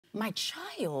my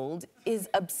child is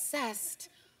obsessed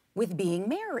with being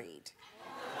married.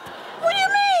 What do you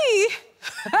mean?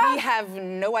 We have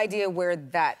no idea where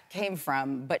that came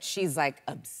from, but she's like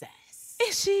obsessed.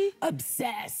 Is she?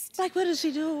 Obsessed. Like, what does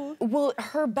she do? Well,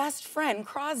 her best friend,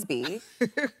 Crosby,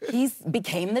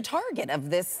 became the target of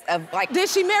this, Did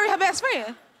she marry her best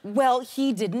friend? Well,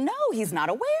 he didn't know, he's not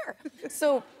aware.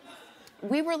 So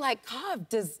we were like, Cobb,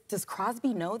 does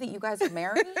Crosby know that you guys are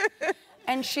married?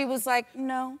 And she was like,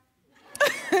 no.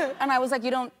 And I was like,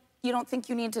 you don't think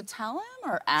you need to tell him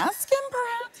or ask him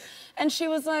perhaps? And she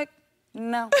was like,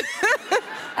 no.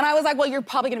 And I was like, well, you're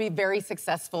probably gonna be very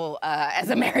successful as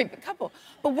a married couple.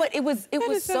 But it was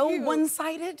so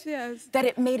one-sided that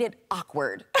it made it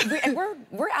awkward. And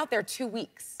we're out there 2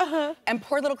 weeks. And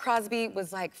poor little Crosby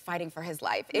was like fighting for his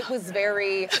life. It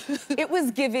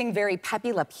was giving very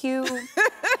Pepe Le Pew.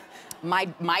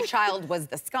 My child was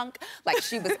the skunk, like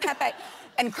she was Pepe.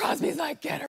 And Crosby's like, get her